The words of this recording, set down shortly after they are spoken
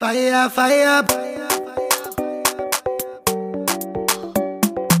Fire, fire.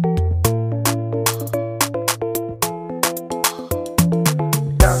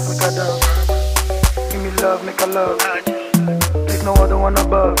 Dance, make a dance. Give me love, make a love. There's no other one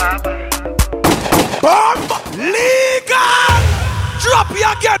above. Bomb legal. Drop you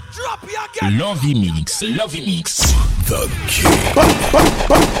again. Drop you again. Lovymix. The king.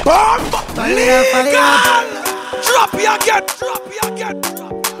 Bomb legal. Fire. Drop you again. Drop you again. Drop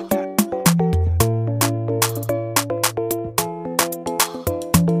you again.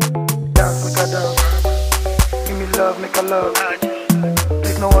 Dance, make a dance. Give me love, make a love.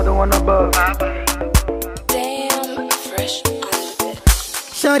 There's no other one above. Damn, fresh on the bit.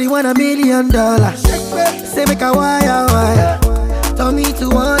 Shawty want $1 million. Say make a wire. Tell me to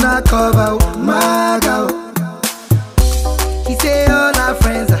wanna cover my girl. He say all our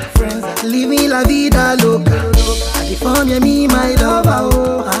friends are living la vida loca. I deform you, me my lover.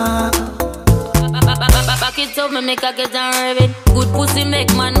 Back it up, me make a get and rev it. Good pussy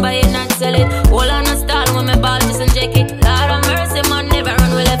make man buy it and sell it. All on a style when me ball just and check it. Lord of mercy, man never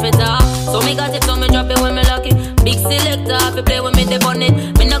run, we left it off. So me got it, so me drop it when me lock it. Big selector, if you play with me, they on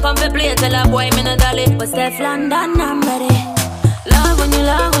it. Me no come for play, tell a boy me no dolly. But Steph London, I'm ready. Love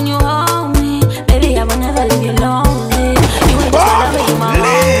when you hold me. Baby, I will never leave you lonely. You ain't just love it, you my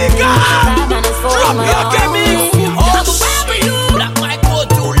homie. That man is for Drop my you again, me. homie. Oh, shit. Black my go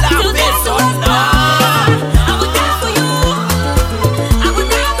to laugh it on now. I would die for you. I would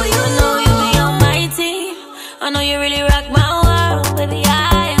die for you. I know you be on my team. I know you really rock my world, baby. I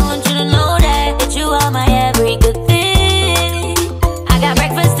want you to know that you are my every good thing. I got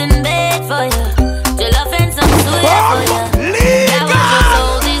breakfast in bed for you. Jollof and some sweet for you. That was your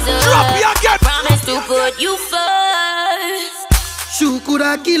soul desire. Drop you again. Promise to put you first.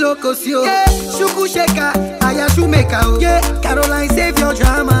 Shukura kilo kosio, shuku sheka, aya shumeka o. Caroline save your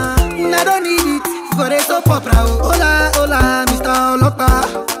drama, I don't need it for the soap opera. Hola, hola, Mr. Olopa.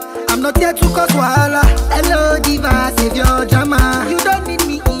 I'm not here to cause wahala. Hello, diva, save your drama. You don't need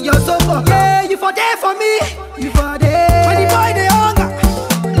me in your soap opera. Yeah, you for there for me, you for there. When the boy they hunger,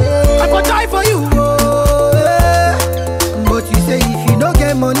 I for try for you. Oh, yeah. But you say if you don't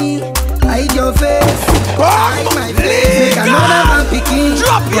get money, hide your face. Hide my face. Make another man picking.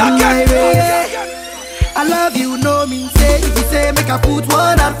 Drop you on my again. way. I love you, no mean say. If you say make I put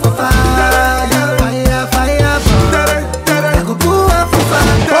one out for fire. Fire, fire, fire. I go put one for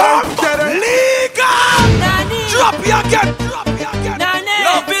fire. Legal. Drop you again. Drop you again.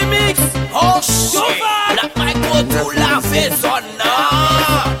 Lovymix. Oh shit. Black my go to laugh it on now.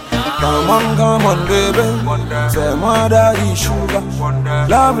 Come on, baby. Say my daddy sugar.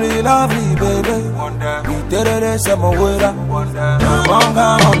 Lovely, lovely, baby. We did it, say my waiter. Come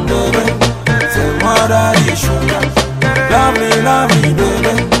on, baby. Say my daddy sugar. Lovely, lovely,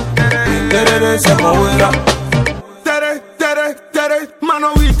 baby. We did it, say my waiter. Mano,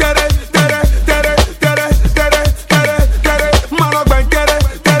 we did it.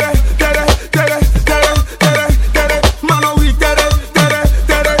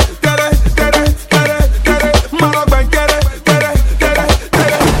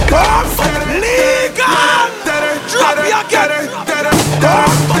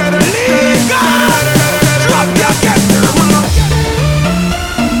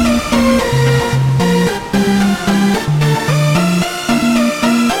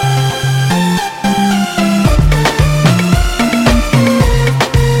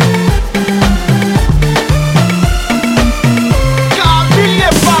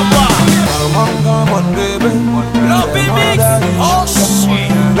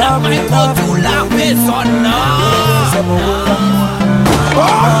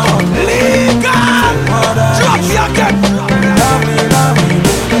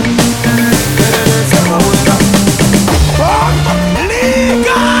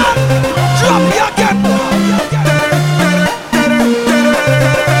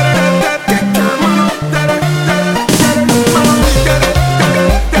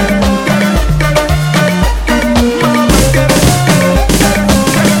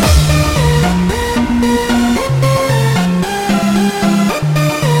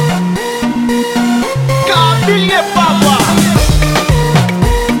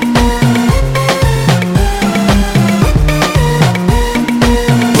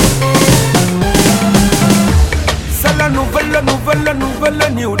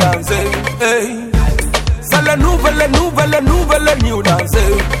 New dance,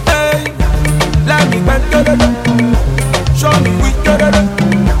 hey. Let me bend, show me we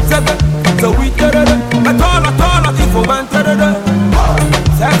so we at all, if we went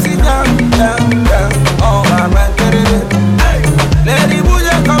sexy down, oh my man, lady, would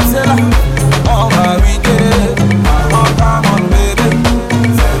you come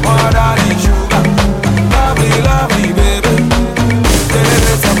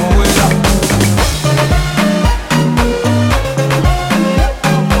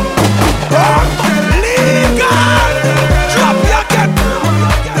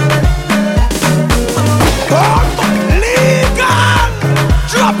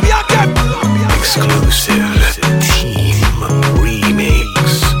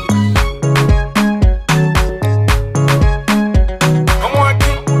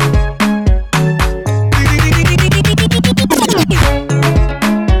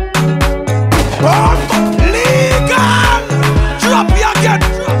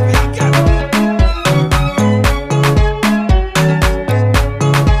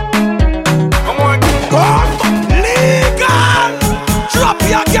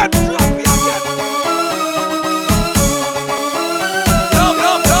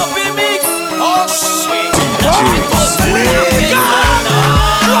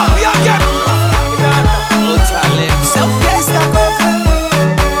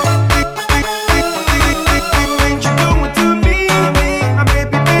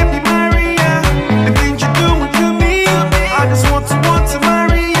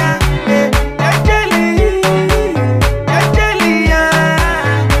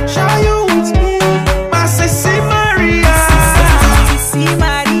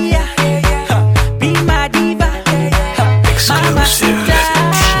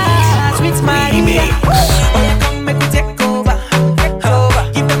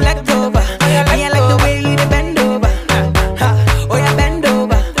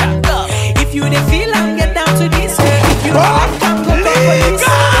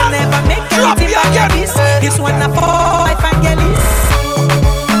This one a for evangelist.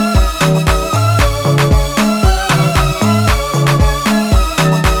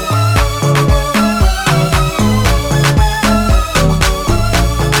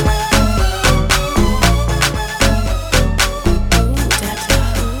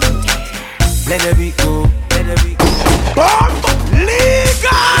 Let the beat go, let the beat go. Bomb!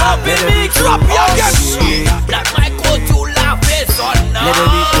 Liga! Lovymix! Drop your game! Black Michael to laugh is on now. Let the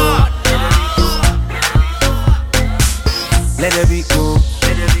beat go. Let the beat go.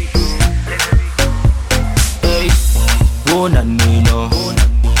 Let the beat go. Hey, oh na no, oh na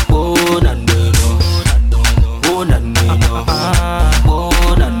no, oh na no, oh na no, oh na no, oh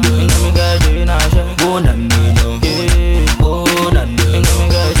na no.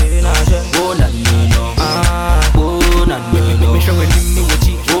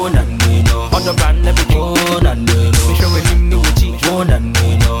 Other brand never go and me showing him new cheap.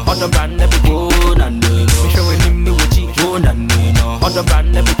 Other brand never go and me showing him new cheap. Other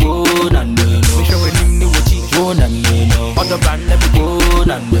brand never go and me showing him new cheap. Other brand never go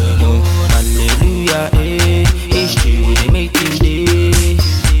and hallelujah, each day they make each day.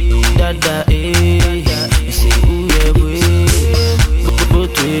 Dada, you say ooh yeah, boy,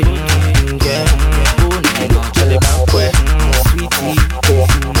 yeah, oh, Charlie Banquet, sweetie,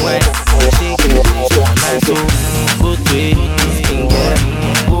 wet. So go to it, yeah.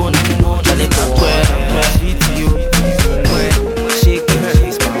 Go no, Charlie Banquet, sweet you, shake it,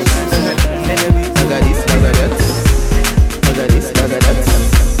 she's my I got this, I got that, I got this, I got that.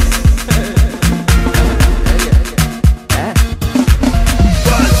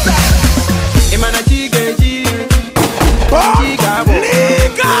 Imana chigeji, chigabo,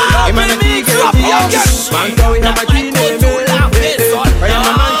 Imana chigeji, mango we have a chine, I am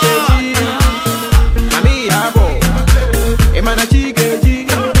a man. Imana chigeji,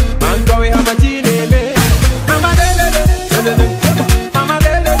 mango we have a chine. Mama lele, mama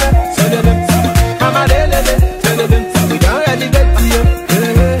lele, mama lele, we don't really get to you.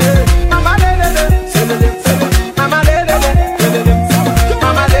 Mama lele, mama lele,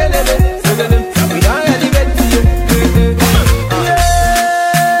 mama lele, we don't really get to you.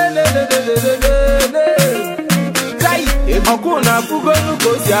 Kai, okuna fugo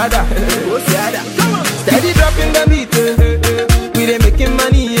go siada, steady dropping the beat. We dey making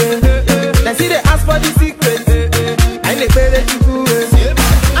money, yeah. Then see they ask for the secret, and they pay the people.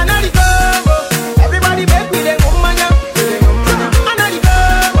 I know the go, everybody make we dey go mania. I know the go,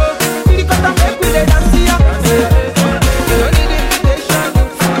 the cut and make we dey dance here. You don't need invitation.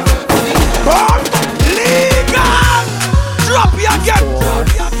 Bomb! Liga! Drop your game!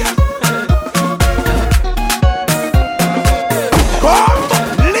 Bomb!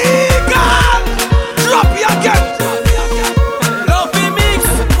 Liga! Drop your game! Lovymix!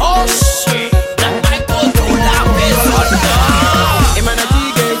 Oh shit! That might go to laugh is on now. Imana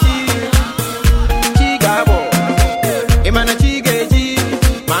chigeji, chigabo. Imana chigeji,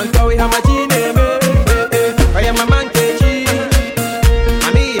 mango we have a chine me. I am a man keji,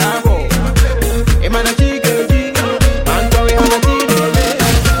 mami yabo. Imana chigeji, mango we have a chine me.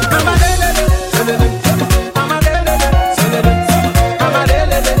 Mama lele, mama lele, mama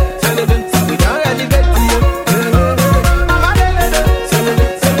lele, we don't really get to you. Mama lele,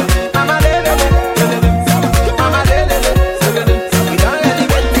 mama lele, mama lele, we don't really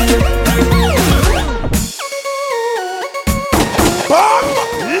get to you. Bomb!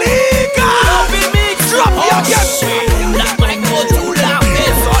 Liga! Lovymix! Drop your game! That might go to laugh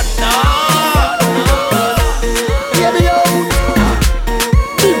is on now. Baby, yo.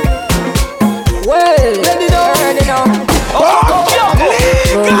 Well, ready now. Bomb!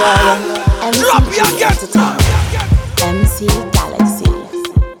 Liga! Drop your game! MC Galaxy.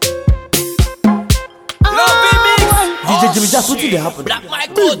 Lovymix! DJ Jimmy, just what did happen? Black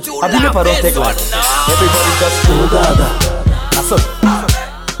might go to I believe I don't laugh take is on life. now. Everybody just go gaga. That's all.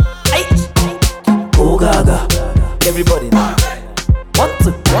 Go gaga. Everybody now. Want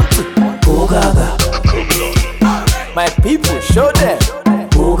to go gaga. My people, show them.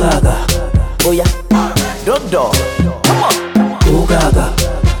 Go gaga. Oh yeah. Don't dog. Come on. Go gaga.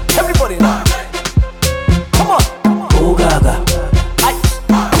 Everybody now. Come on. Go gaga.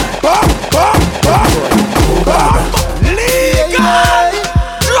 Liga!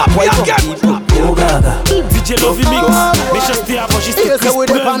 Drop your game! Go gaga. DJ Lovymix, mais je t'ai avant juste Yes, I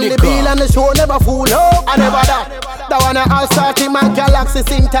would be on the bill and the show never fool. No, I never that. That one I start in my galaxy,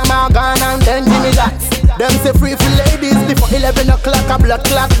 sing time I gone and then give me that. Them say free for ladies before 11 o'clock a blood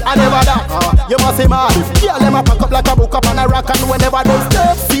clock. I never that. You must say mad. Yeah, them a pack up like a book up on a rock and whenever they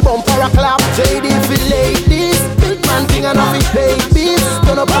step, see bumper a clap. JD for ladies, big man thing and I feel babies.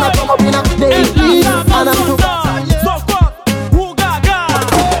 Turn up and I come up in a babies. And I'm too.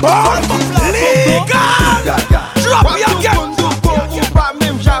 Drop me again.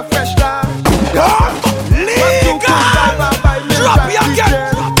 Drop me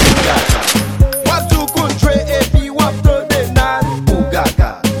again.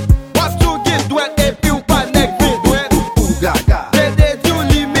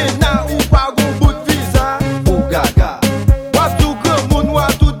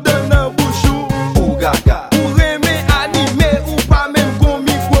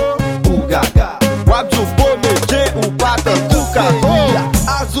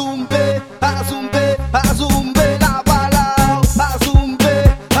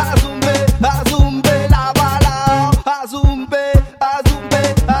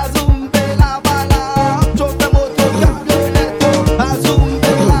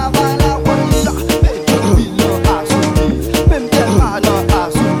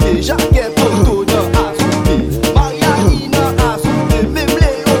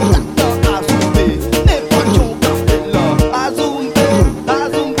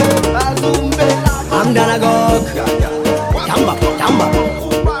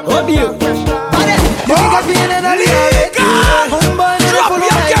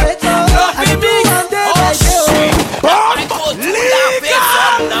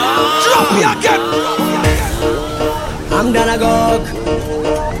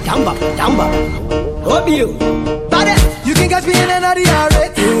 You can catch me in another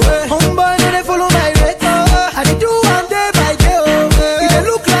rate. Homeboy, no they follow my rate. I dey do one day by day. It dey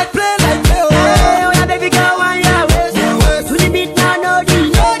look like play like play. Hey, oh yeah, baby girl, one your waist. To the beat now, no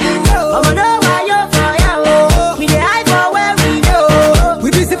delay. I'ma know why you're for ya. We dey high for where we go. We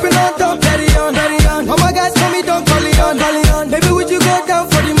be sipping on top, carry on. All my guys call me Don Corleone. Baby, would you go down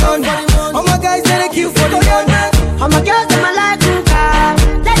for the money? All my guys say they kill for the money. All my girls them I like to car.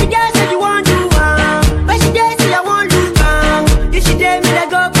 Let the girls say you want to when she dey say I want look if she dey me they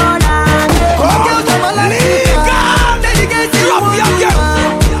go call her. All my girls them I like to car. Let the girls say you want to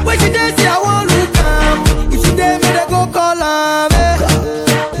when she dey say I want look if she dey me they go call her.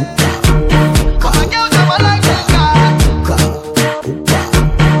 All my girls them I like to car.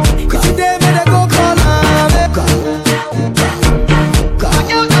 If she dey me they go call her. All my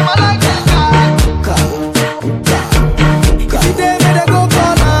girls them I like to car.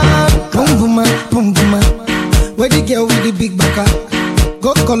 Where the girl with the big backer?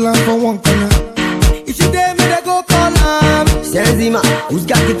 Go call her for one corner. If she dare me, they go call her. Senzima, who's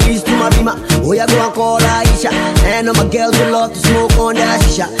got the keys to my bima? Oh, yeah, go and call Aisha. And all my girls will love to smoke on that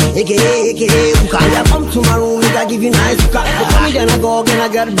shisha. AKA, Uka. Yeah, come to my room, I give you nice Uka. But come me, then I go again, I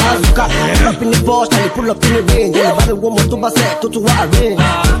got a bazooka. Pull up in the Porsche, and you pull up in the range. And the bottle one more to my set, to what I range.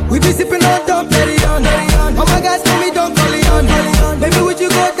 We be sipping on Don Perignon. All my guys call me Don Corleone. Baby, would you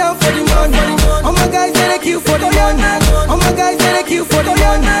go down for the money? All my guys say they kill for the money. All my guys say they kill for the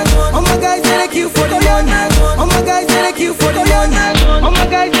money. All my guys say they kill for the money. All my guys say they kill for the money. All my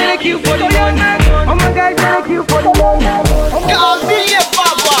guys say they kill for the money. All my guys say they kill for the money. Can't be a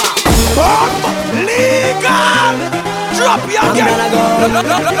papa. Legal. Drop you again.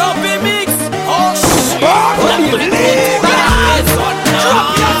 Lovymix. Oh shit. Legal.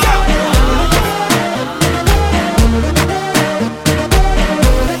 Drop you again.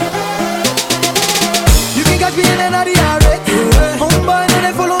 You can catch me in another rate. Homeboy, no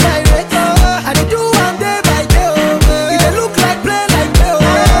they follow my rate. I dey do one day by day. It dey look like play like play.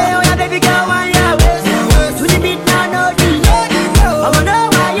 Hey, oh yeah, baby girl, one your waist. To the beat now, no delay. I'ma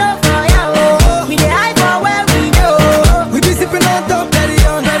know why you're for ya. We dey high for where we go. We be sipping on top, carry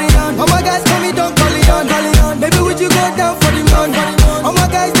on. All my guys call me Don Corleone. Baby, would you go down for the money? All my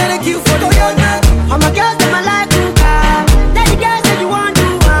guys say they kill for the money. All my girls them I like to car. Let the girls say you want to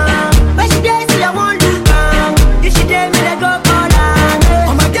when she dey say I want look if she dey me they go call her.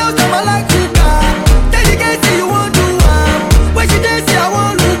 All my girls them I like to car. Tell the guys say you want to when she dey say I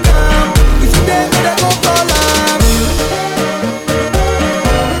want look if she dey me they go call her.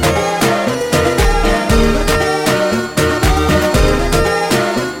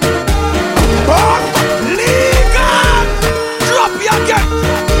 Legal. Drop you again.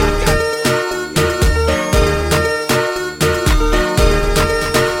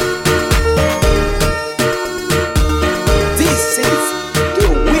 This is the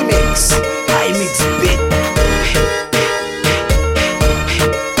Remix. I mix bit.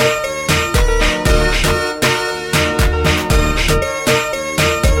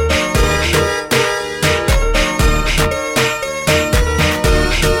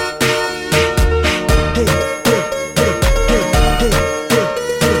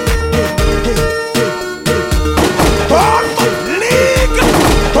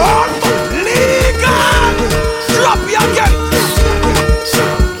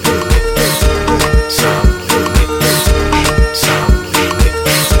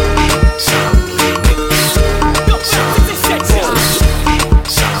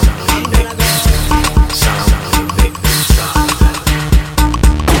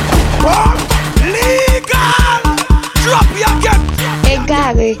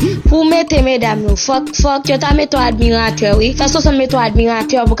 carré. Pour mettre mesdames, fuck, tu t'as mis toi admirateur, oui. Fais ça, met toi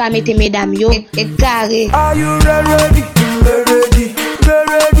admirateur pour qu'à mettre mesdames, yo. Et carré. Are you ready? Ready?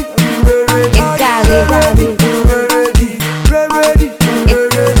 Ready? Ready? Et carré. Ready? Ready? Ready?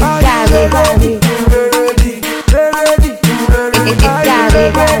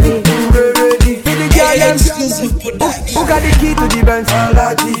 Who got the key to the Benz?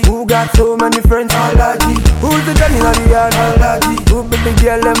 Who got so many friends? Who's the gun in the yard? Who make the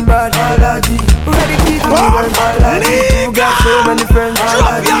girl them bad? Who got the key to the Benz? Who got so many friends?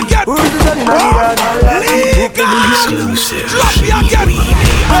 Who's the gun in the yard? Exclusive. Drop me again.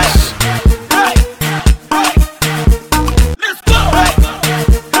 Remix.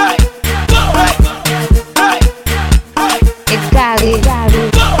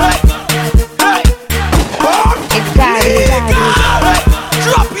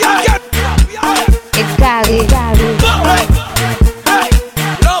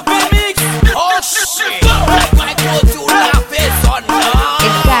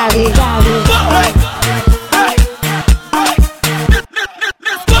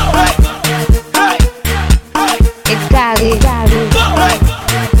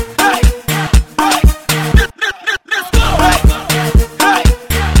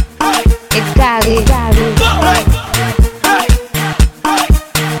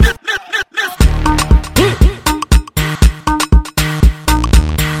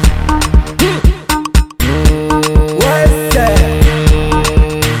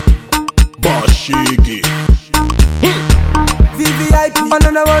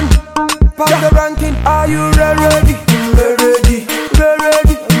 Another one, pop the ranking. Are you ready? Ready? Ready?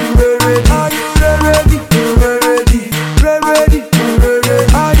 Ready? Are you ready? Ready? Ready? Ready?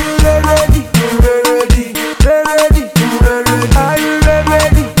 Are you ready? Ready? Ready? Ready? Are you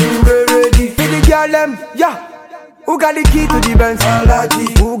ready? Ready? For the girl them, yeah. Who got the key to the Benz?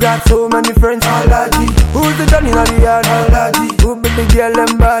 Who got so many friends? Who's the Johnny in the yard? Who make the girl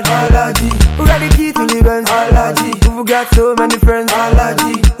them bad? Who got the key to the Benz? Who got so many friends?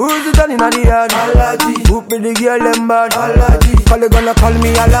 Who's the Johnny in the yard? Who make the girl them bad? Call gonna call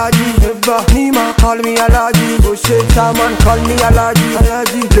me Alaji. Nima call me Alaji. Oh shit, Shaman call me Alaji.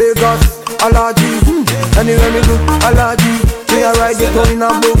 Lagos Alaji. Anywhere me go Alaji. Me a ride the town in a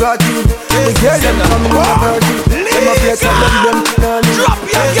Bugatti. The girl them coming in a party. Them a play some of them knowledge. Drop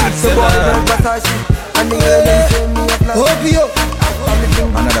your guts in there. And the girl them show me a flash. Hope you.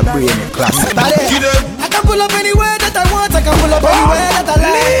 Another brain classic. I can pull up anywhere that I want. I can pull up anywhere that I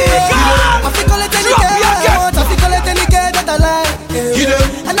like. I feel call it any girl that I want. I feel call it any girl that I like.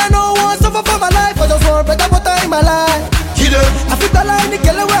 And I know I want suffer for my life. I just want better in my life. I feel call any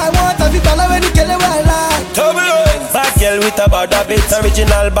girl where I want. I feel call any girl where I like. Bad girl with a bad habit.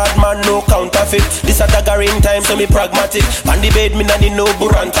 Original bad man, no counterfeit. This a dagger in time, so me pragmatic. On the bed, me nah need no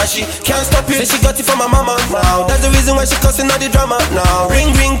buranta. She can't stop it. Say she got it from my mama. Now that's the reason why she cussing all the drama. Now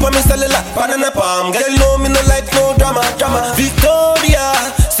ring for me cellular, banana palm. Girl know me no like no drama. Victoria,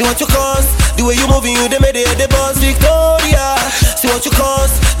 see what you cause. The way you moving, you they made the boss. Victoria, see what you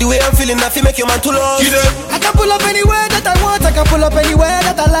cause. The way I'm feeling, I feel make your man too lost. I can pull up anywhere that I want. I can pull up anywhere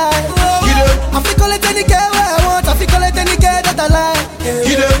that I like. I feel call it any girl where I want. I feel call it any girl that I like.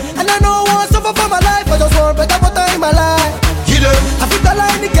 And I know I want suffer for my life. I just want better in my life. I feel call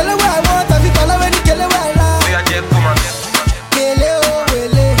any girl where I want. I feel call any girl where I like.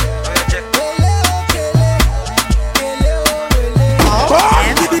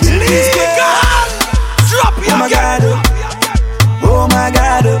 Oh my God, oh my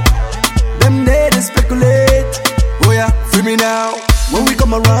God, them they speculate. Oh yeah, free me now. When we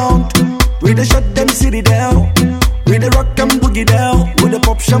come around, we the shut them city down. We the rock and boogie down. We the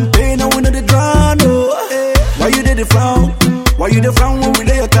pop champagne and we know the drown. Oh, why you did the frown? Why you the frown when we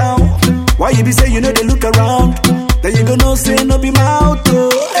lay your town? Why you be say you know they look around? Then you gonna say no be mouth.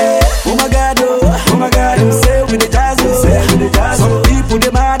 Oh my God, oh my God. Them say with the jazz, some people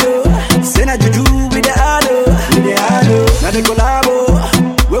they mad. Say na juju with the halo. Now they collabo.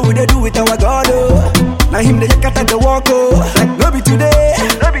 Where would they do with our God? Now him they cut at the walk. Like no be today.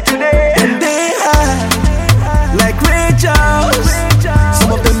 And they high like Ray Charles.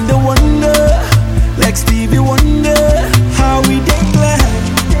 Some of them they wonder like Stevie Wonder how we declare.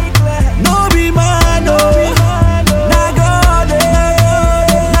 No be man, no. Nah God,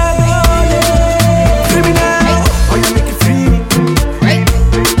 free me now. Oh you make it free.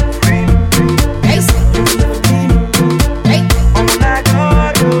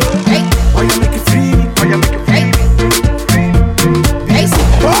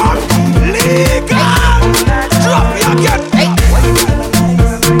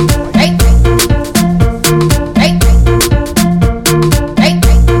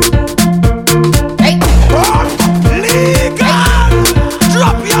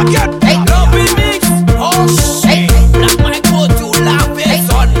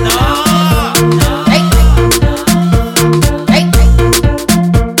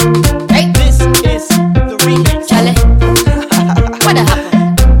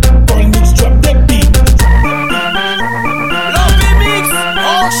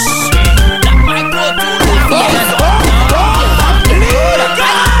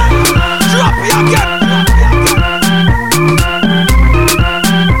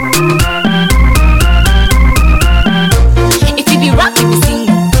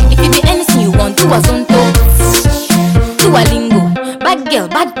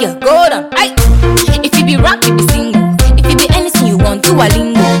 girl, go down. Aye. If you be rap, you be single. If you be anything you want, do a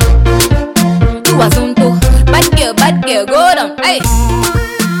lingo. Do a zonto. Bad girl, go down. Aye.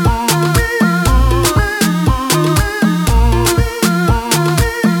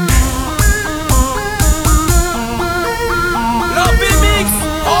 Lovymix,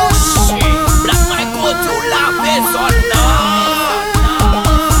 oh shit. Black my go to laugh is on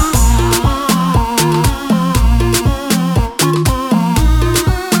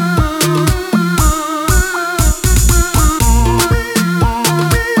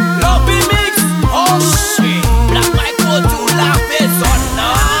Lovymix, oh shit. Black my go to laugh is on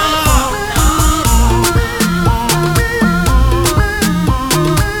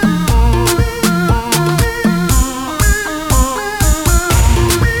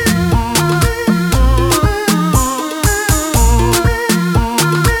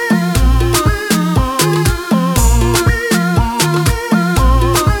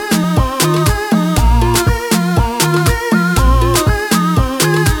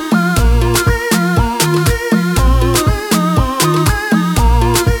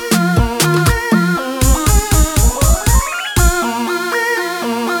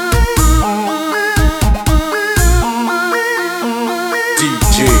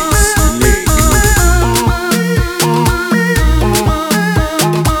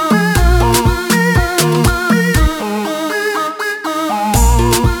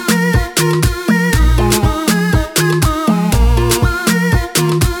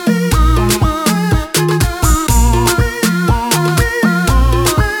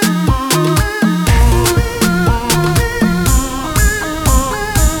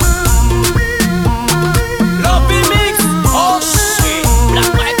Lovymix, oh shit.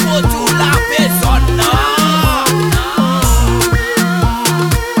 Black my go to laugh is on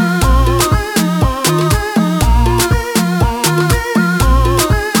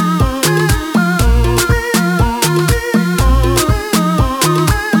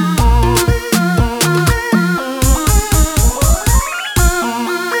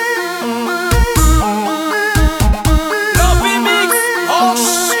Lovymix, oh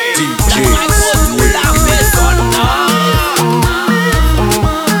shit. Black my go to laugh is on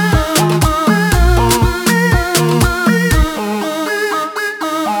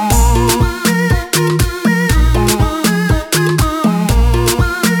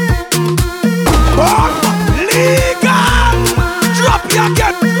legal. Drop your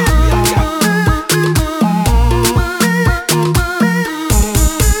get.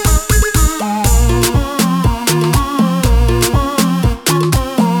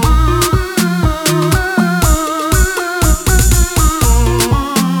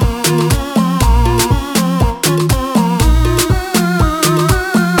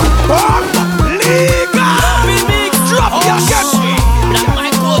 Legal. Lovymix, drop your get. Black my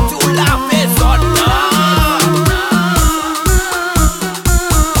go to laugh is on legal.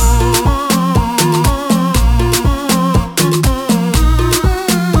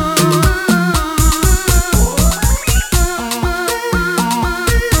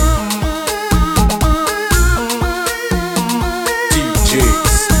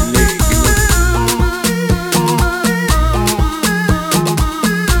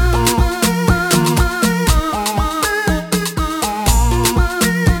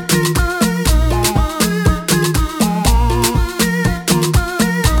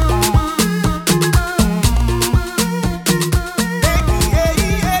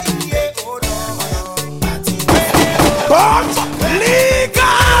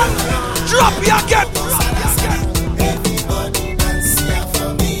 Drop your get.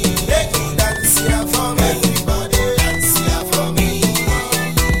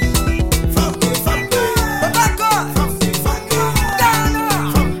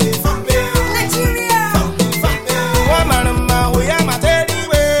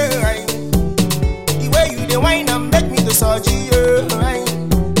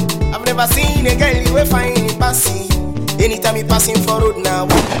 I've never seen a girl you will find it passing. Anytime you passing for road now,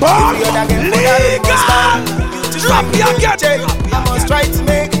 Drop your get. I must try to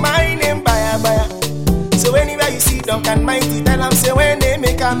make my name buyer. So anywhere you see Duncan Mighty, tell them say when they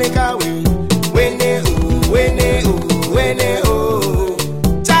make a way. When they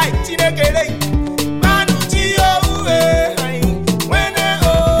Chai Chinekele.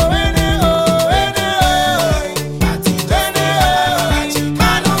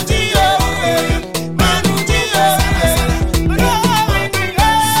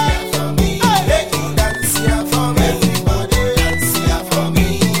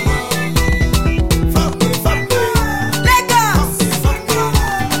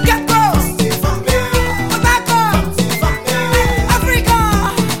 Get go!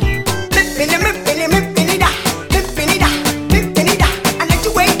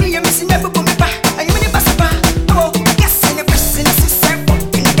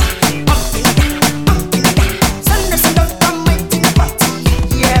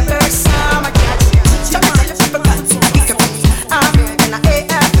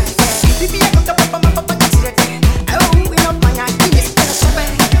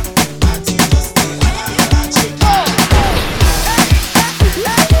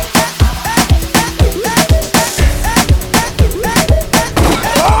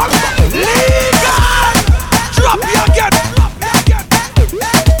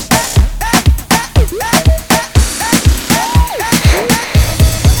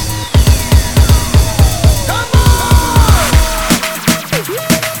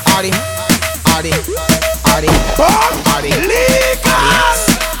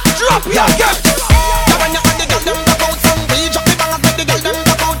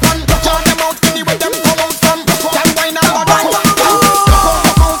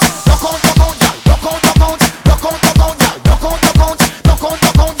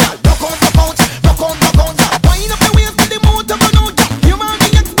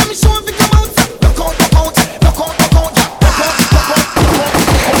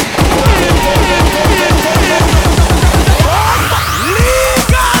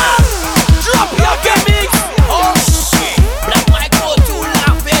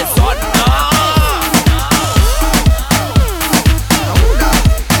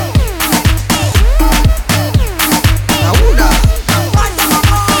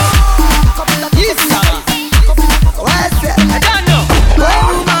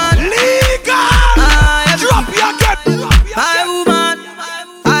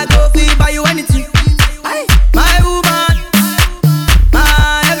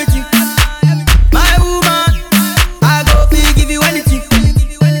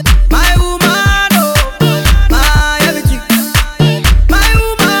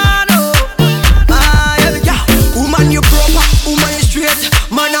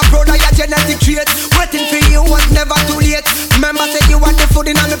 want the food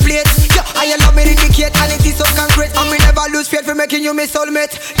in on the plate. Yeah, I love me indicate and it is so concrete. And me never lose faith for making you my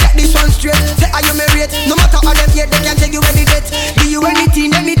soulmate. Get this one straight, say are you married? No matter how them yet, they can take you any date. Do you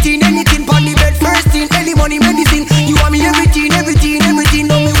anything, anything on the bed. First thing, any money, medicine. You want me everything.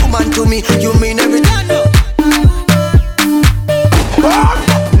 No me woman to me, you mean everything.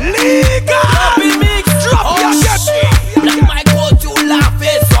 Lovymix, drop your shit. Like my go-to laugh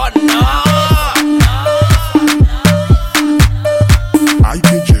is on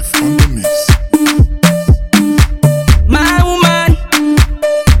Jeff on the mix. My woman,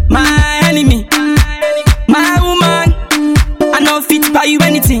 my enemy. My woman, I know fit buy you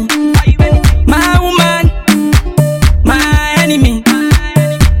anything. My woman, my enemy.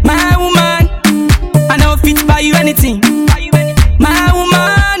 My woman, I know fit buy you anything. My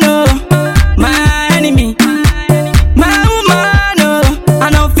woman, oh, my enemy. My woman, oh, I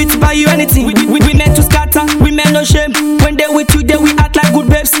know fit buy you anything. We meant to scatter, we meant no shame. When they with you, they we act like good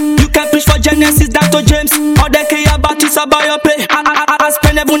babes. You can preach for Genesis, that to James. All they care about is about your pay. I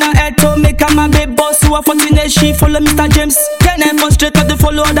spend every head to make a my babe boss. Who are 14 she follow Mr. James. Then I frustrate up to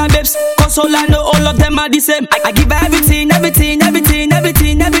follow other babes. Cause all I know, all of them are the same. I give her everything that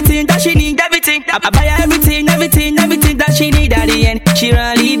she need, everything. I buy her everything that she need. At the end, she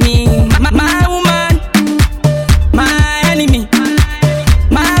run leave me. My woman, my enemy.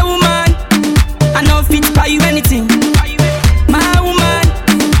 My woman, I know fit buy you anything. My woman,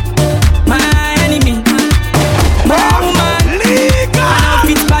 my enemy. My woman, I know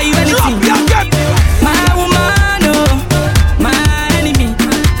fit buy you anything. My woman, oh, my enemy.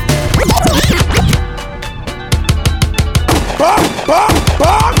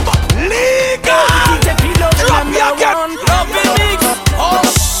 Drop your gun. Lovymix, oh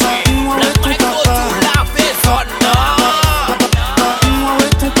shit. Like my go-to laugh is on Où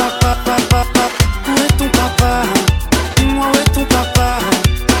est ton papa? Où est ton papa? Où est ton papa?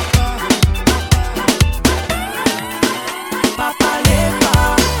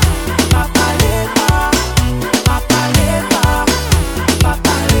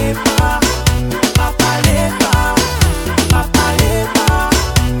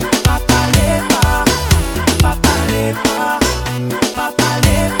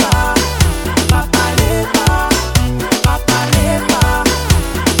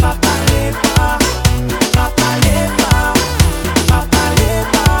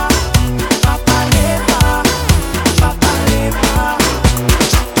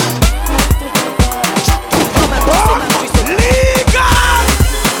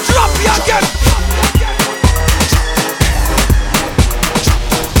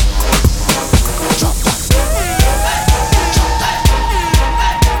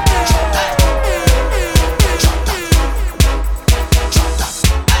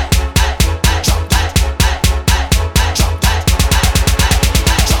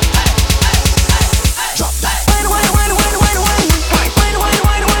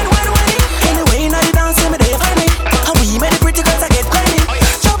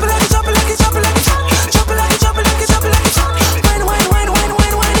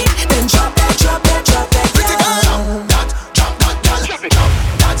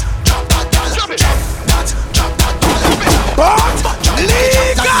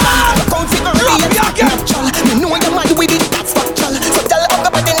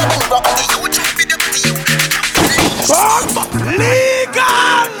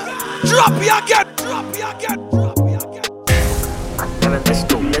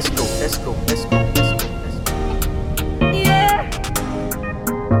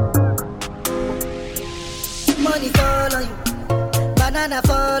 Money fall on you, banana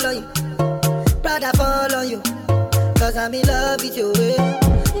fall on you, Prada fall on you, cause I'm in love with you.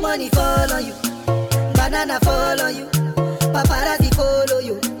 Money fall on you, banana fall on you, paparazzi follow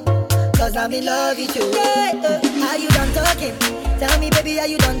you, cause I'm in love with you. Are you done talking? Tell me baby, are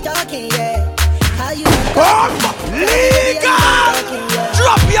you done talking? Yeah. Are you done talking?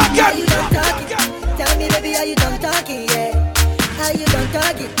 Drop your gun. Are you done talking? Tell me baby, are you done talking? Yeah. Are you done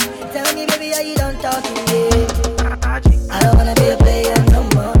talking? Tell me baby, are you done talking? Yeah. I don't wanna be a player no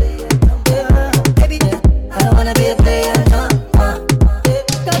more. Baby, I don't wanna be a player no more.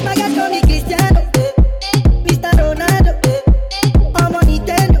 Cause my guys call me Cristiano, Mr. Ronaldo, I'm on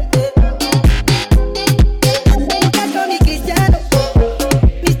Nintendo. My guys call me Cristiano,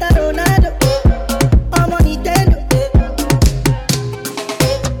 Mr. Ronaldo, I'm on Nintendo.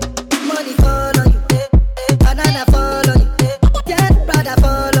 Money fall on you, banana fall on you, Brother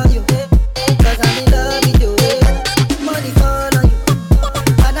fall on you, cause I'm in love with you.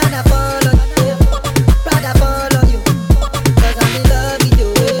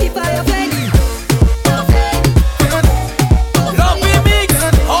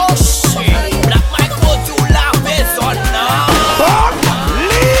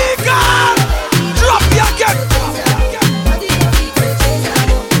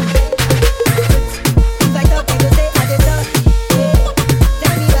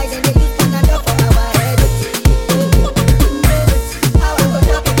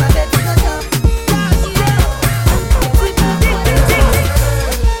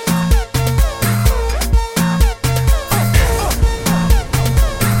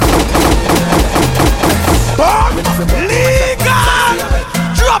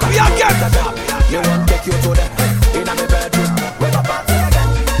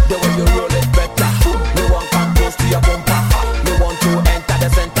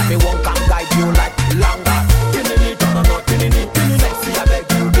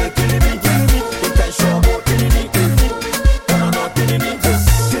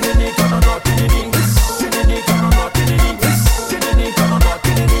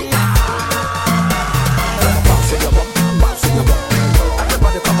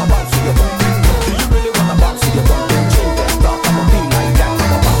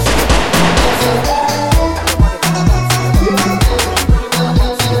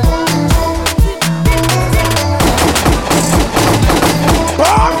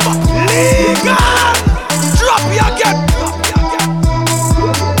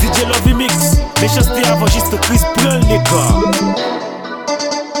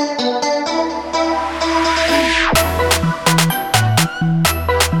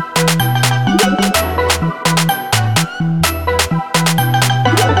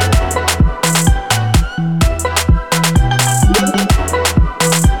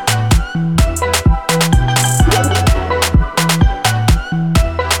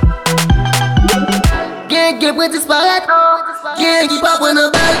 est prêt à disparaître. Rien qui pas prendre un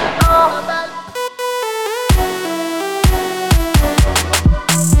balle.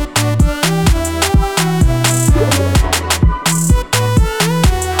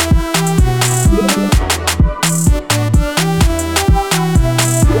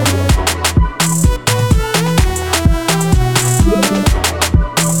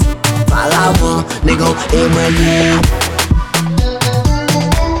 Palawan, nigga, Emily.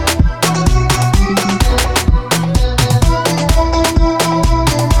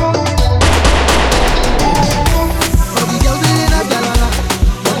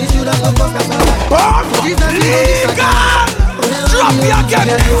 Drop me again.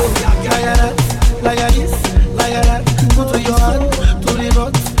 Like this, like that. Put your hand to the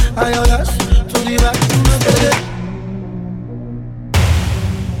front, and your dash to the back.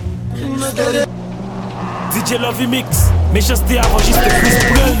 DJ Lovymix, méchanceté avant juste Chris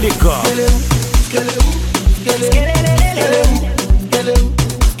Brown les gars.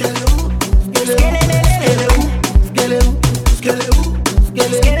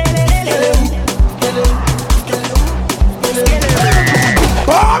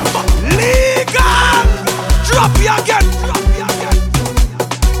 Legal. Drop me again.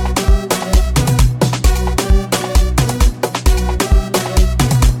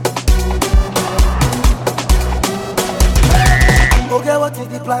 Okay, what is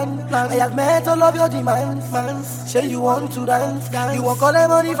the plan? I have met all of your demands. Say you want to dance. You want all the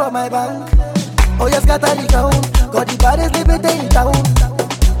money from my bank. Oh, you scatter the town. Got the baddest liberty in town.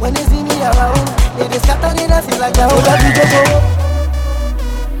 When they see me around, they scatter the dance like that. Oh, that's the go.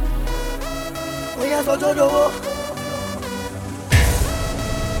 Oh, yeah, so do.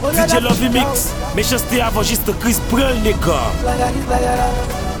 DJ Lovymix, méchanceté avant juste Chris Brown les gars.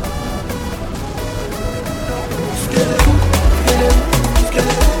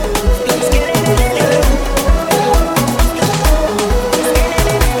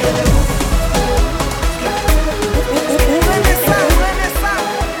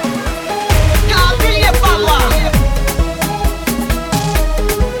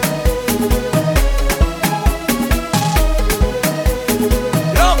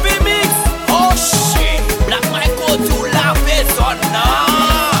 Lovymix. Oh shit. Black Michael to la maison.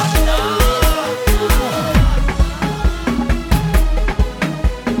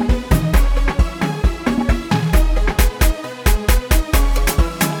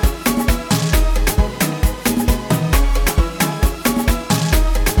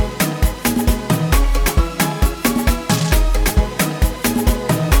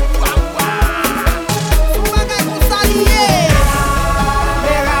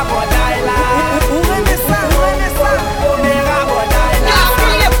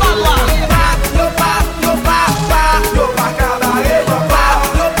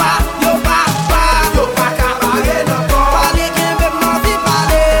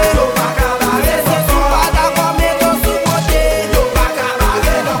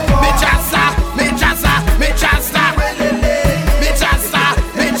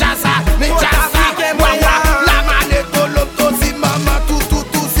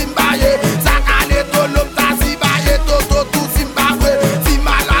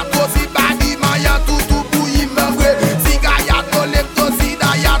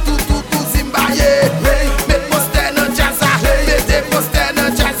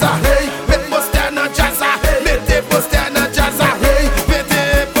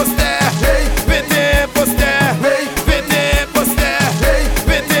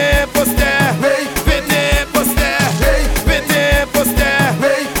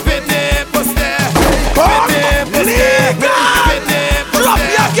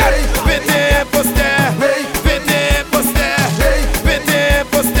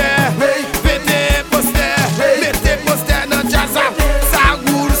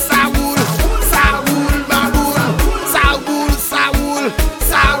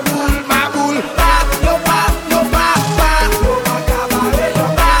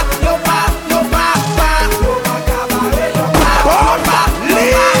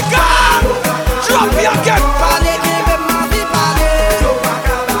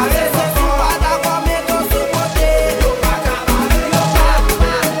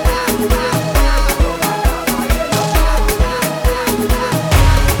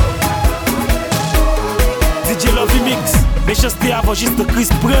 Méchanceté avant juste Chris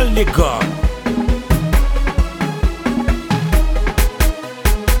Brown les gars.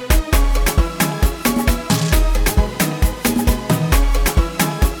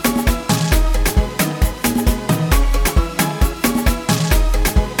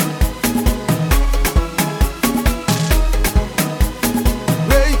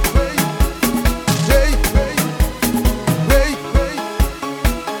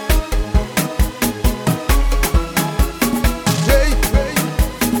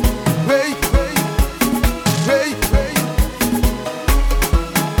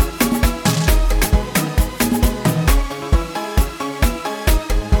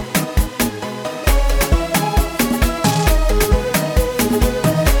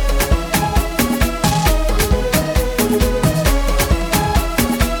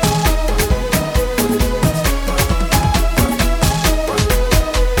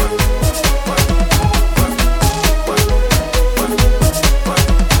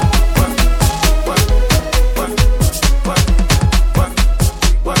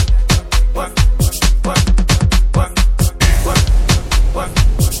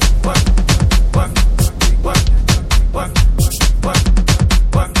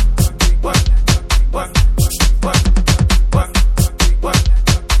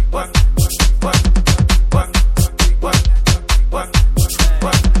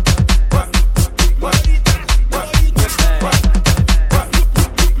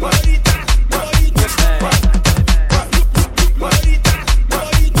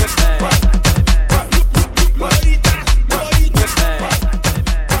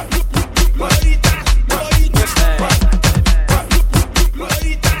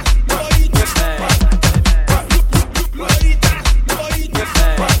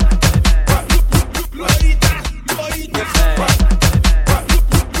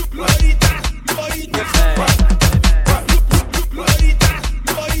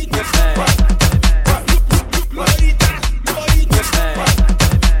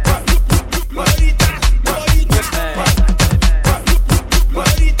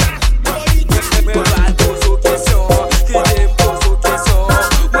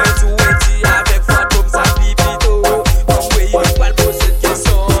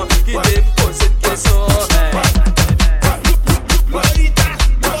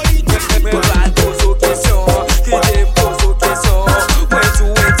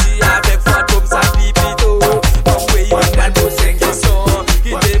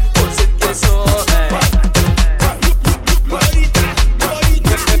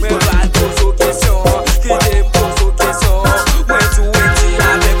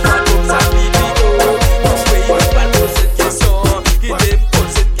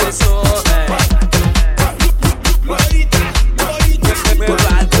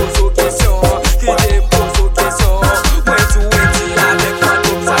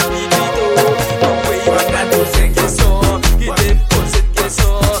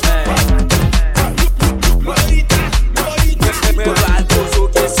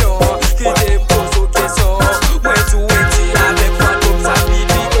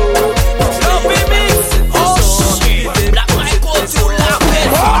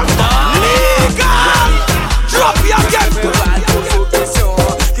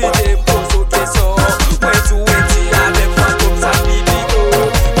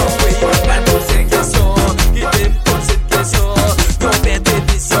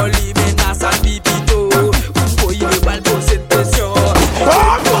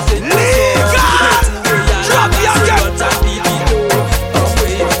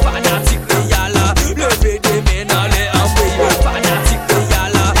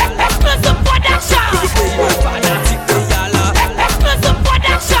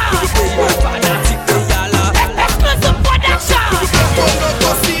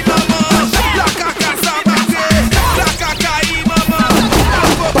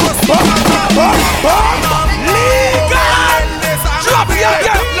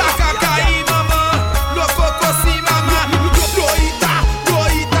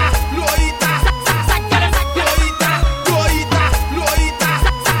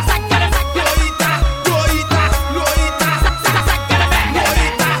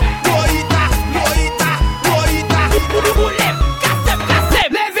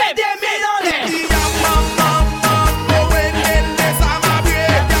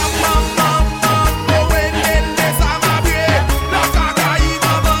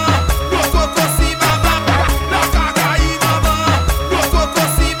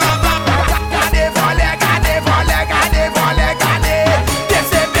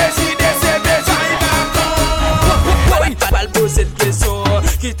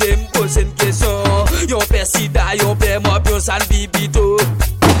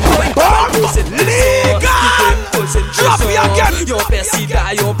 Drop me again. Yon père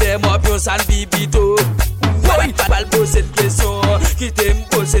sida, yon père moi, yon san bibito. Pas poser une question, qui t'aime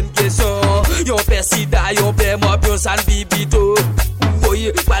poser une question. Yon père sida, yon père moi, yon san bibito.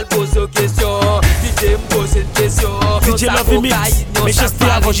 Oui, pas poser une question, qui t'aime poser une question. DJ Lovymix, mais je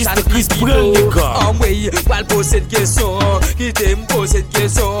sais avant juste Chris Brown, les gars. Oui, pas poser une question, qui t'aime poser une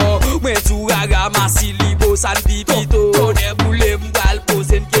question. Mais tout ramasser libo san bibito. On est boulé, m'bal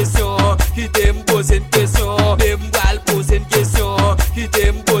poser une question, qui t'aime poser une question. M'bal poser une question, qui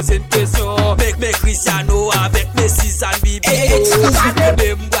t'aime poser une question. Avec mes Cristiano, avec mes Sissan bibito.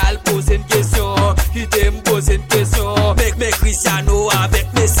 M'bal poser une question, qui t'aime poser une question. Avec mes Cristiano, avec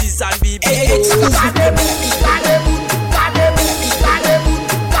mes Sissan bibito.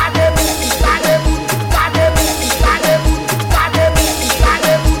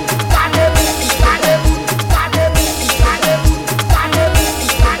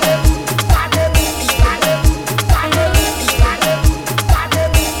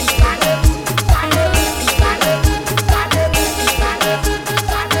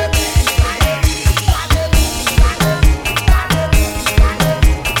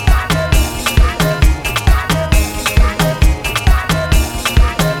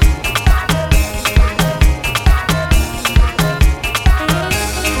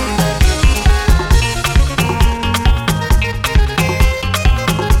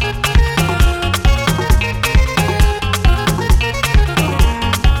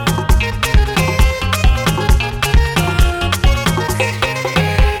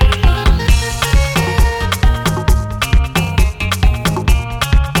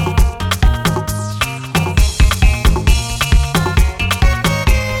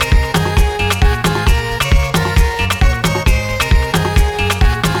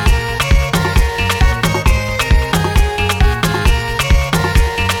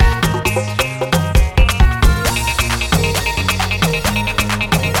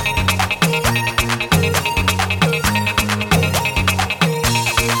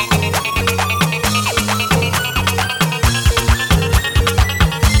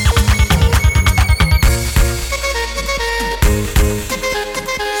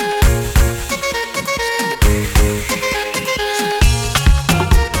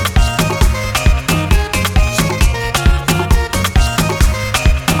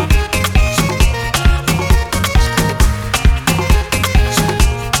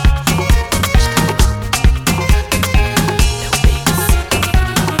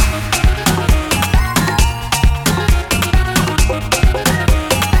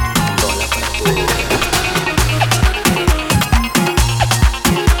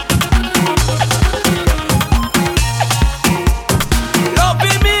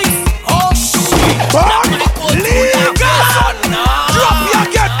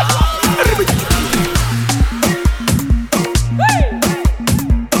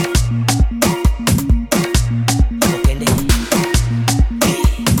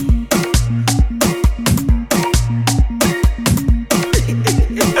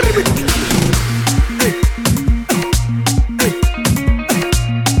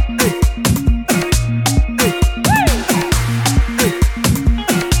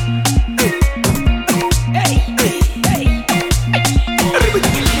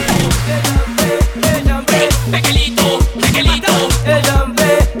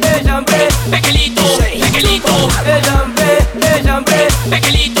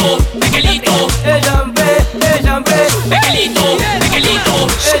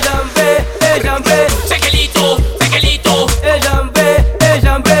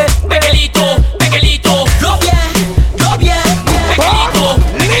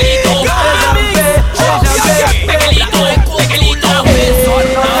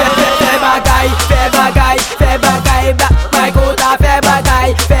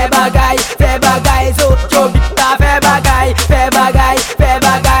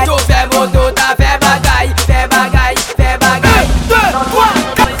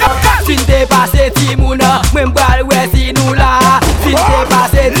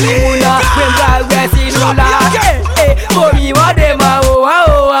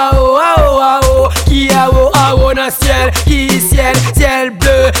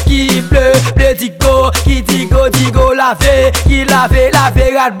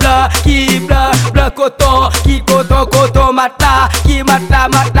 Lavé rat blanc, qui blanc, blanc coton, qui coton, coton matelas, qui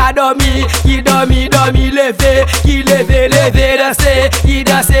matelas dormi, qui dormi, levé, qui levé, danser, qui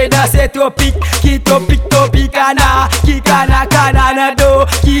danser tropique, qui tropicana, qui cana nado,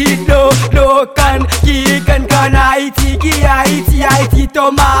 qui do can, qui can Haïti, qui Haïti,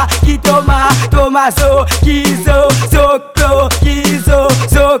 Thomas, qui Tomaso, qui zo,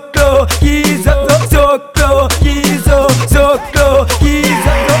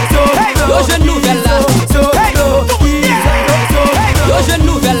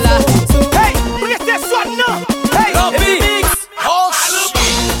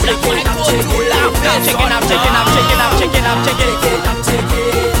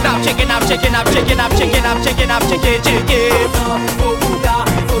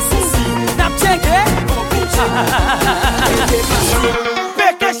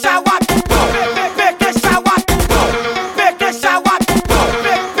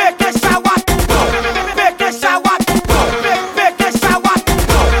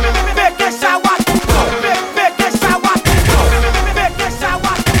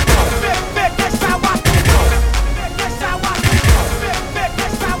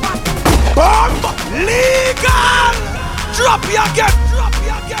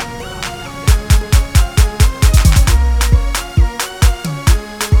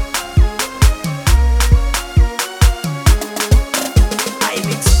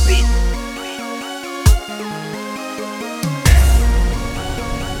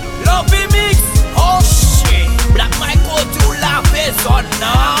 Lovymix, oh shit, Black Michael to la maison,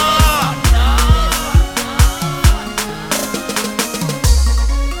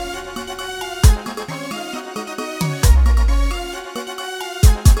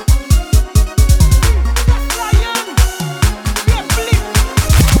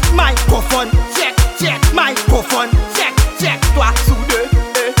 Microphone, check, check, microphone, check, check, toi sous deux,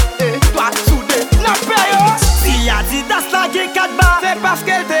 toi sous deux, n'a pas. Si y'a dit das la gué 4 bas, c'est parce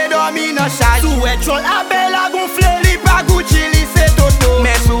qu'elle te dormi dans charge. Sous elle chol a belle a gonflé, li pa Gucci, li c'est Toto.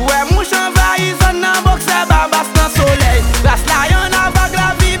 Mais sous elle mouche envahi, zone nan boxe, babas dans soleil. Das la y'en a vague la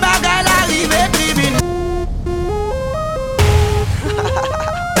vie, bagay l'arrivée tribune.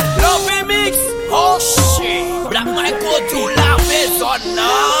 Lovymix, oh shit, Black Michael to la maison,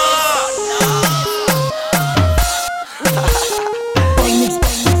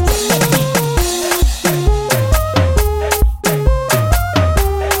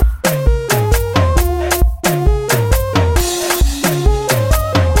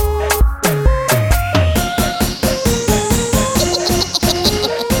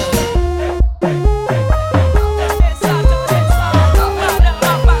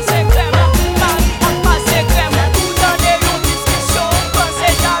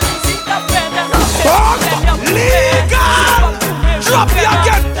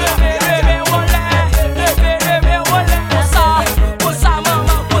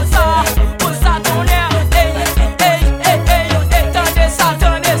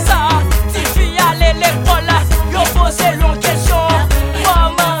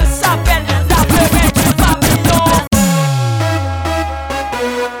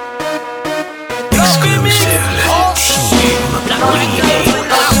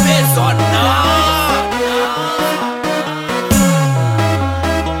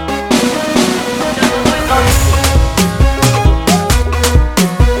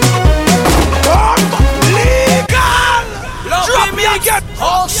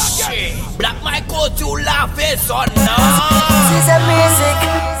 oh shit, Black Michael to la maison, C'est sa musique.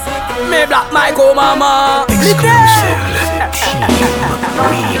 Mais Black Michael, maman.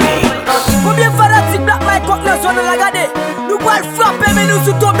 Combien fanatique Black Michael dans zone la garder? Nous pouvons le frapper, mais nous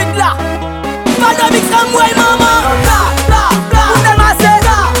sous ton big là. Lovymix à moi, maman. Bla, bla, bla. Vous êtes massé.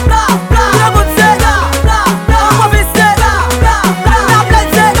 Bla, bla, bla. Le monde c'est. Bla, bla, bla. On va baisser. Bla, bla, bla. La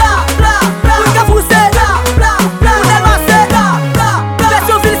plaine c'est. Bla, bla, bla. Vous êtes poussé. Bla, bla, bla. Vous êtes massé. Bla, bla, bla.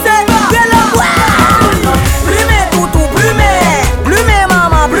 Version ville c'est. Bla, bla. Plumé, toutou, plumé. Plumé,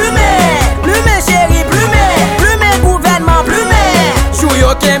 maman, plumé. Plumé, chérie, plumé. Plumé, gouvernement, plumé.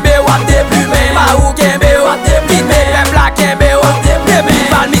 Chouyo kembe, wap de plumé. Maou kembe, wap de plumé. Pepla kembe, wap de plumé.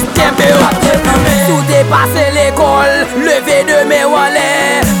 Valmis kembe, wap de plumé. Tout dépassé l'école, levé de mes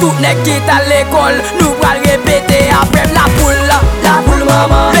wallets. Tout n'est quitte à l'école, nous allons répéter après la poule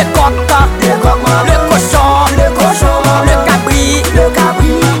maman. Le coq, le cochon, le cabri, le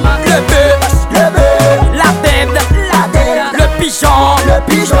bœuf, la dinde, le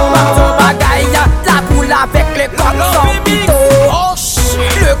pigeon, marteau bagaille, la poule avec le coq sans pito,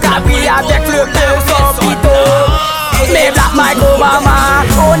 le cabri avec le bœuf sans pito. Mais Black Michael mama,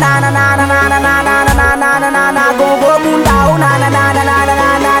 oh na na na na na na na na na na na na na go go bunda, oh na na na na na na na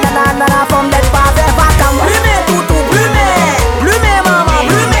na na na na from that party vatam. Plumé toutou, plumé maman,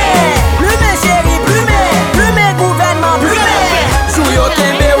 plumé chérie, plumé gouvernement, plumé. Chouyo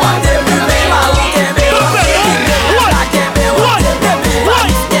kembe wa de plumé, maou kembe wa de plumé, la kembe wa de plumé,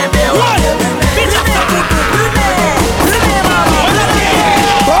 Valmis kembe wa de plumé. Plumé maman,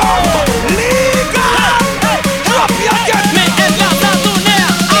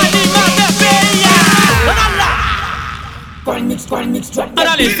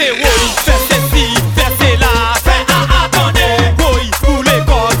 Allez, c'est oui, fais ceci, fais cela, fais attendez. Oui, pour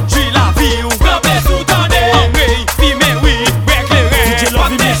l'école, tu la vie ou campé sous tendez. Oui, si mais oui, éclairé. DJ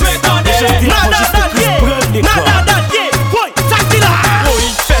Lovymix.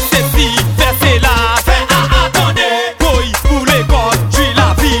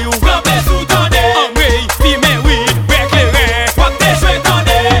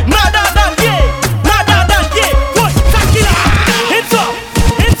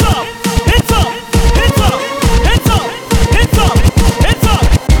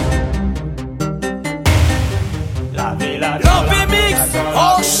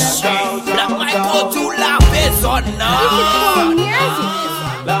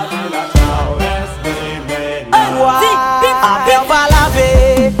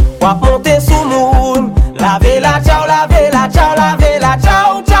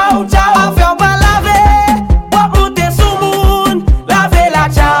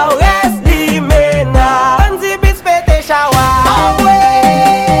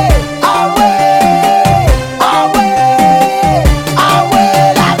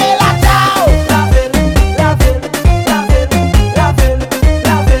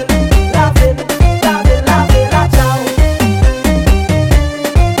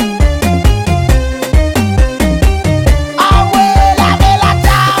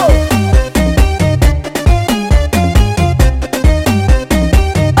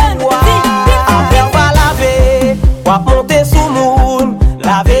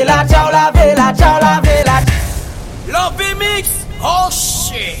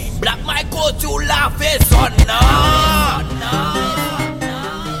 shit. Black my coat, you laugh it, son.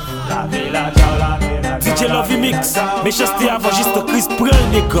 DJ Lovymix, méchanceté avant juste Chris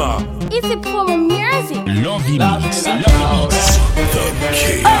Brown, les gars. It's a promo music. Lovymix, the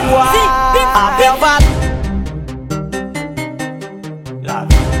king.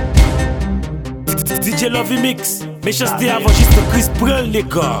 DJ Lovymix, méchanceté avant juste Chris Brown, les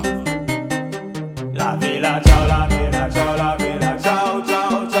gars. La villa, ciao, la villa, ciao, la villa, ciao,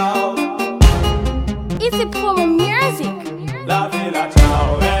 ciao, ciao. It's a promo music. La villa,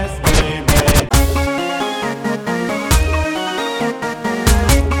 ciao, esprime.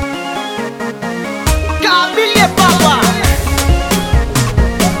 Camille Papa.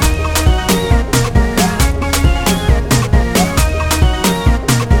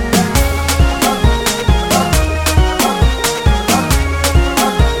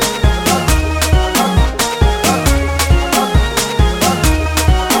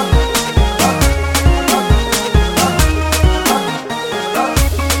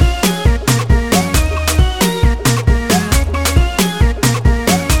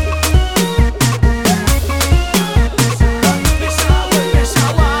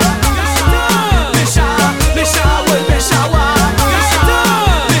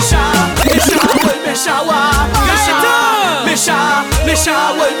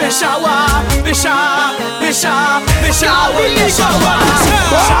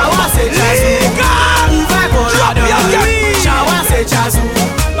 Shawa c'est jazou, ou va qu'on la donne. Shawa c'est jazou,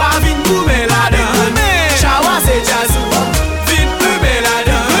 pas vin boumer la donne. Shawa c'est jazou, vin boumer la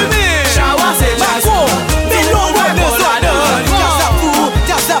donne. Shawa c'est jazou, vin boumer la donne.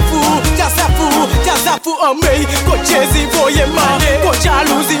 Jazafou, amey, ko Jay-Z voye man, ko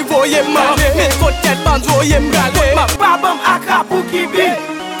jalousie voye man, mais ko tête bande voye m'gale. Ma babam akra pou ki bi,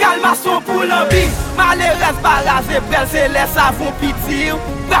 calmation pour l'envie. Malheureuse barrage prel, c'est les savons piti.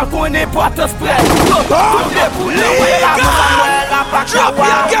 Pral konen porte spray. Tout les boulons, Samuel la pakawa.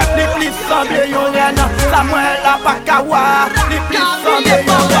 Les plis semble yon ren, Samuel la pakawa. Les plis semble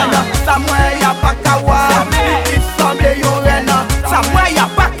yon ren, Samuel la pakawa. Les plis semble yon ren, Samuel la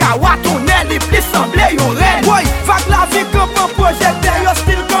pakawa. Tourner les plis semble yon ren. Boy, fak la vie campan projecteur, yo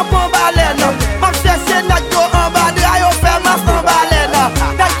style campan baleine. Mam cherche nak yo en bas de yo fait mas en baleine.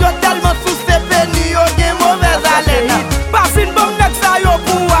 Nak yo tellement sous ces pénis, yo gen mauvaise haleine. Pas fin bon nak sa yo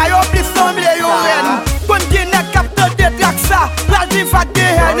pou yo plis semble yon ren. Kon gen nak capteur de track ça, la di fak de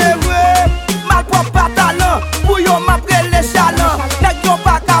haine vrai. Mal propre talent, pou yo m'apre les chalants. Nak yo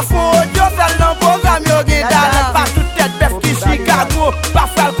pa ka fond, yo fait l'en programme yo gen talent. Pas tout tête bête qui Chicago, pas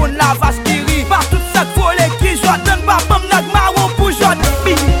faire kon la vache qui rit. Pas tout ça volé qui Jordan, pas bam nak marron pou Jordan.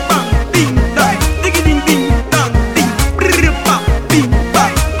 Bing bang, ding dang, ding ding ding dang, ding brrr pa, bing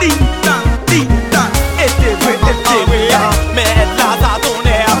bang, ding dang, ding dang. Et t'es vrai, mais là ça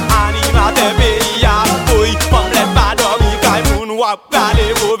tourne, animateur pays. Oui, pam les pas dormi, kay moun wap gale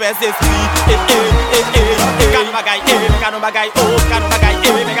mauvais esprit. Kano bagay,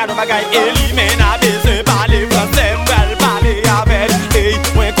 kano bagay, li men a besoin parler français, m'bral parler avec.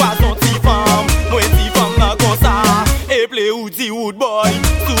 Mwen kwa son ti femme, mwen ti femme nan kon sa. Et play ou di wood boy,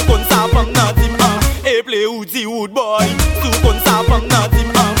 sou kon sa femme nan tim an. Et play ou di wood boy, sou kon sa femme nan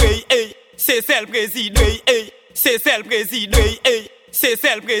tim an. C'est celle président, c'est celle président, c'est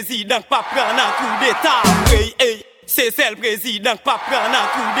celle président pas prendre un coup d'état. C'est celle président pas prendre un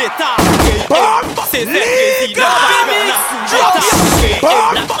coup d'état. C'est celle président pas prendre un coup d'état.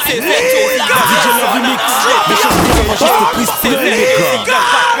 C'est celle président pas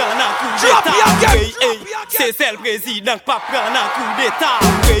prendre un coup d'état. C'est celle président pas prendre un coup d'état.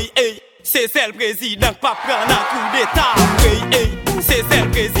 C'est celle président pas prendre un coup d'état. C'est celle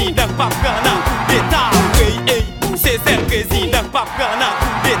président pas prendre un coup d'état. C'est celle président pas prendre un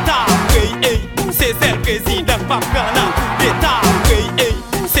coup d'état. C'est celle président pas prendre un coup d'état. C'est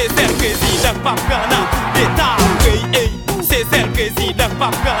celle président pas prendre un coup d'état. C'est celle président pas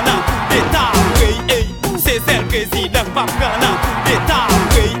prendre un coup d'état. C'est celle président pas prendre un coup d'état.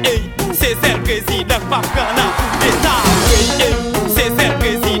 C'est celle président pas prendre un coup d'état. C'est celle président pas prendre un coup d'état. C'est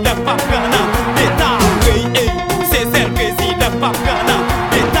celle président pas prendre un coup d'état. C'est celle président pas prendre un coup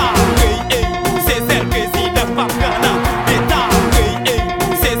d'état. C'est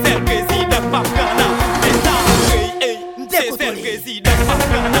celle président pas prendre un coup d'état. C'est celle président pas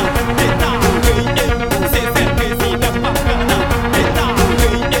prendre un coup d'état. C'est celle président pas prendre un coup d'état.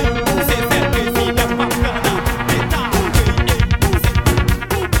 C'est celle président pas prendre un coup d'état.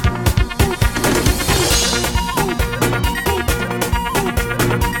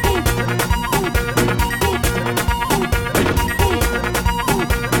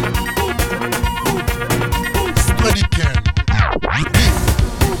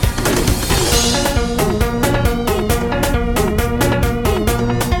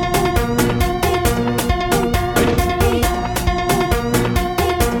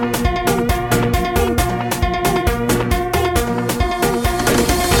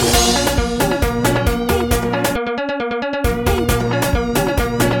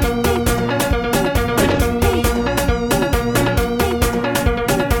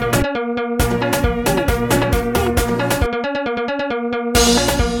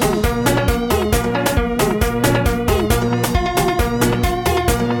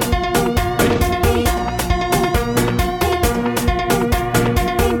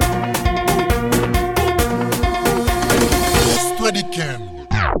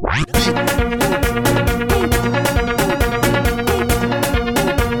 again.